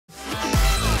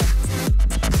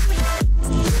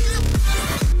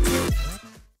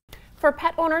For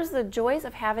pet owners, the joys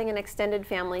of having an extended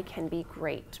family can be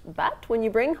great. But when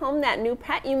you bring home that new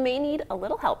pet, you may need a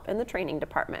little help in the training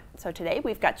department. So today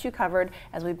we've got you covered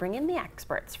as we bring in the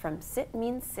experts from Sit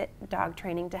Means Sit Dog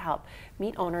Training to help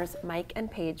meet owners Mike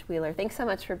and Paige Wheeler. Thanks so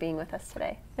much for being with us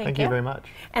today. Thank you very much.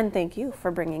 And thank you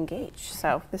for bringing Gage.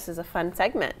 So this is a fun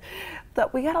segment.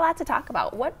 But we got a lot to talk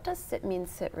about. What does Sit Means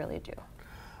Sit really do?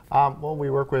 Well, we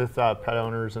work with pet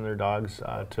owners and their dogs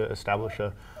to establish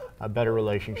a better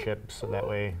relationship so that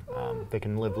way they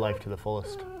can live life to the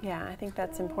fullest. Yeah, I think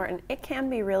that's important. It can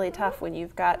be really tough when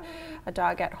you've got a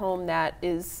dog at home that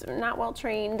is not well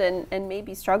trained and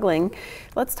maybe struggling.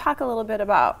 Let's talk a little bit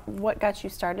about what got you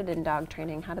started in dog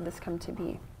training. How did this come to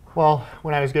be? Well,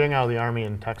 when I was getting out of the Army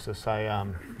in Texas,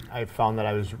 I found that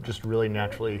I was just really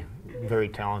naturally very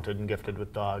talented and gifted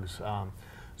with dogs.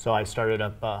 So I started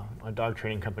up a dog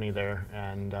training company there,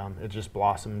 and it just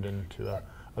blossomed into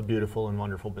a beautiful and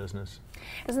wonderful business.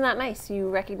 Isn't that nice? You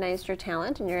recognized your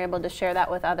talent and you're able to share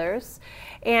that with others.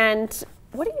 And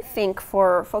what do you think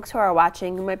for folks who are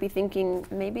watching who might be thinking,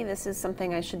 maybe this is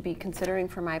something I should be considering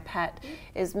for my pet,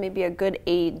 is maybe a good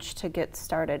age to get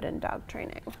started in dog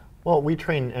training? Well, we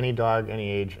train any dog, any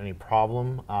age, any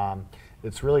problem.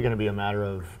 It's really going to be a matter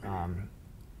of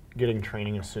getting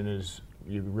training as soon as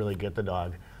you really get the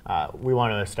dog. We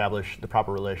want to establish the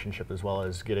proper relationship as well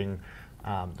as getting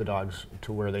the dogs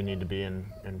to where they need to be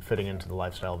and fitting into the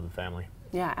lifestyle of the family.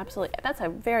 Yeah, absolutely. That's a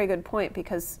very good point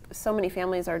because so many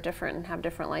families are different and have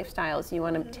different lifestyles. You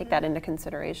want to take that into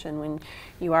consideration when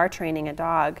you are training a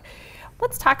dog.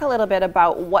 Let's talk a little bit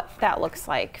about what that looks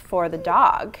like for the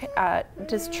dog.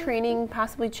 Does training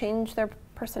possibly change their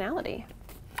personality?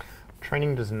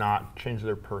 Training does not change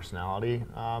their personality,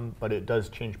 but it does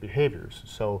change behaviors.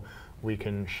 So we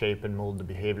can shape and mold the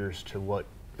behaviors to what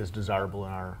is desirable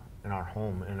in our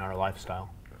home, in our lifestyle.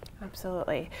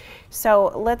 Absolutely.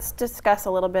 So let's discuss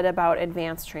a little bit about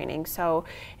advanced training. So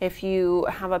if you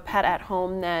have a pet at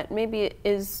home that maybe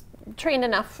is trained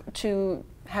enough to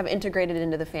have integrated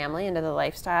into the family, into the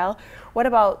lifestyle, what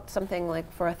about something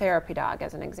like for a therapy dog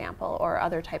as an example, or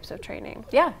other types of training?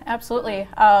 Yeah, absolutely.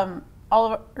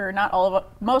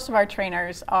 Most of our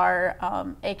trainers are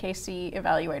AKC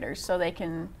evaluators, so they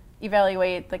can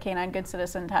evaluate the Canine Good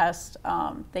Citizen test.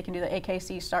 They can do the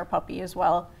AKC Star Puppy as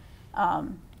well.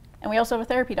 And we also have a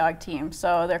therapy dog team.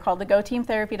 So they're called the Go Team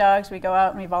Therapy Dogs. We go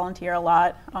out and we volunteer a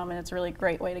lot, and it's a really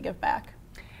great way to give back.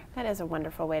 That is a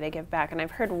wonderful way to give back, and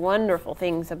I've heard wonderful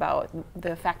things about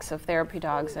the effects of therapy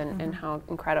dogs and how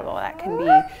incredible that can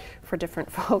be for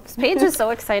different folks. Paige is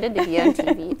so excited to be on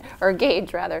TV, or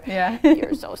Gage rather. Yeah.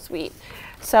 You're so sweet.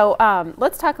 So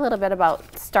let's talk a little bit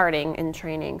about starting in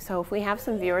training. So if we have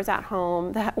some viewers at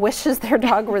home that wishes their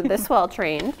dog were this well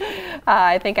trained,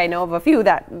 I think I know of a few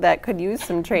that could use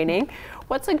some training.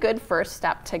 What's a good first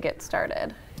step to get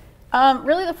started?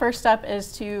 Really the first step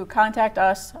is to contact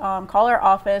us, call our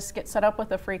office, get set up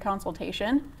with a free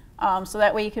consultation, so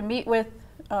that way you can meet with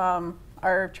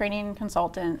our training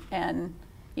consultant and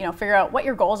figure out what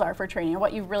your goals are for training and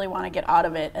what you really want to get out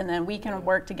of it, and then we can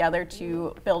work together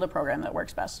to build a program that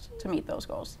works best to meet those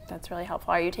goals. That's really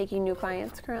helpful. Are you taking new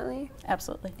clients currently?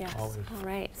 Absolutely. Yes. Always. All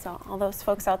right. So all those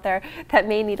folks out there that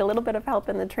may need a little bit of help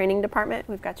in the training department,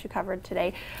 we've got you covered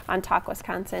today on Talk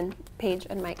Wisconsin. Paige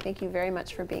and Mike, thank you very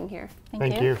much for being here.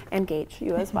 Thank you. And Gage,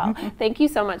 you as well. Thank you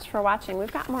so much for watching.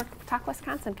 We've got more Talk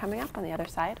Wisconsin coming up on the other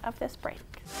side of this break.